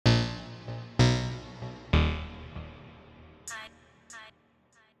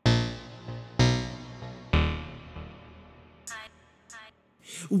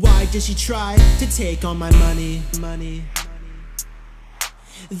Why does she try to take all my money?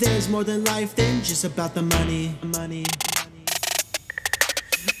 There's more than life than just about the money.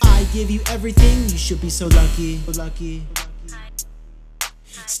 I give you everything, you should be so lucky.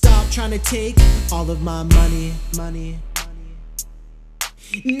 Stop trying to take all of my money.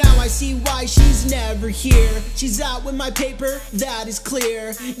 Now I see why she's never here. She's out with my paper, that is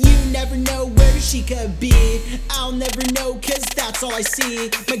clear. You never know where she could be. I'll never know, cause that's all I see.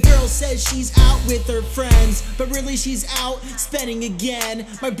 My girl says she's out with her friends, but really she's out spending again.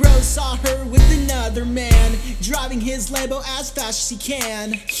 My bro saw her with another man, driving his Lambo as fast as he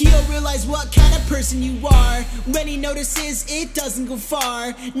can. He'll realize what kind of person you are when he notices it doesn't go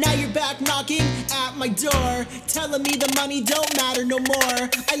far. Now you're back knocking at my door, telling me the money don't matter no more.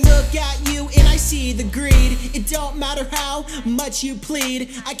 I look at you and I see the greed. It don't matter how much you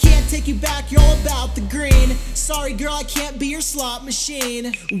plead, I can't take you back, you're all about the green. Sorry girl, I can't be your slot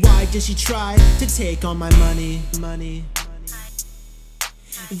machine. Why does she try to take all my money?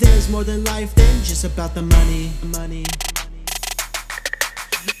 There's more than life than just about the money.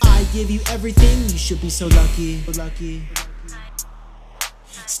 I give you everything, you should be so lucky.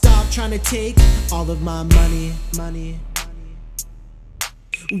 Stop trying to take all of my money.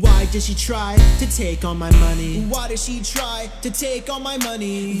 Why does she try to take all my money? Why does she try to take all my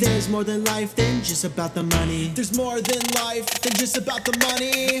money? There's more than life than just about the money. There's more than life than just about the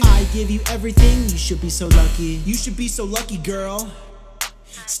money. I give you everything, you should be so lucky. You should be so lucky, girl.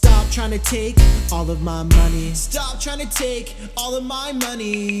 Stop trying to take all of my money. Stop trying to take all of my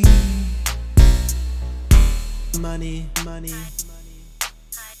money. Money. Money.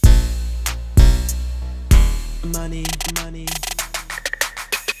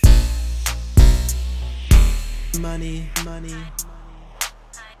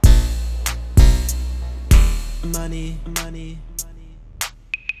 Money. Money.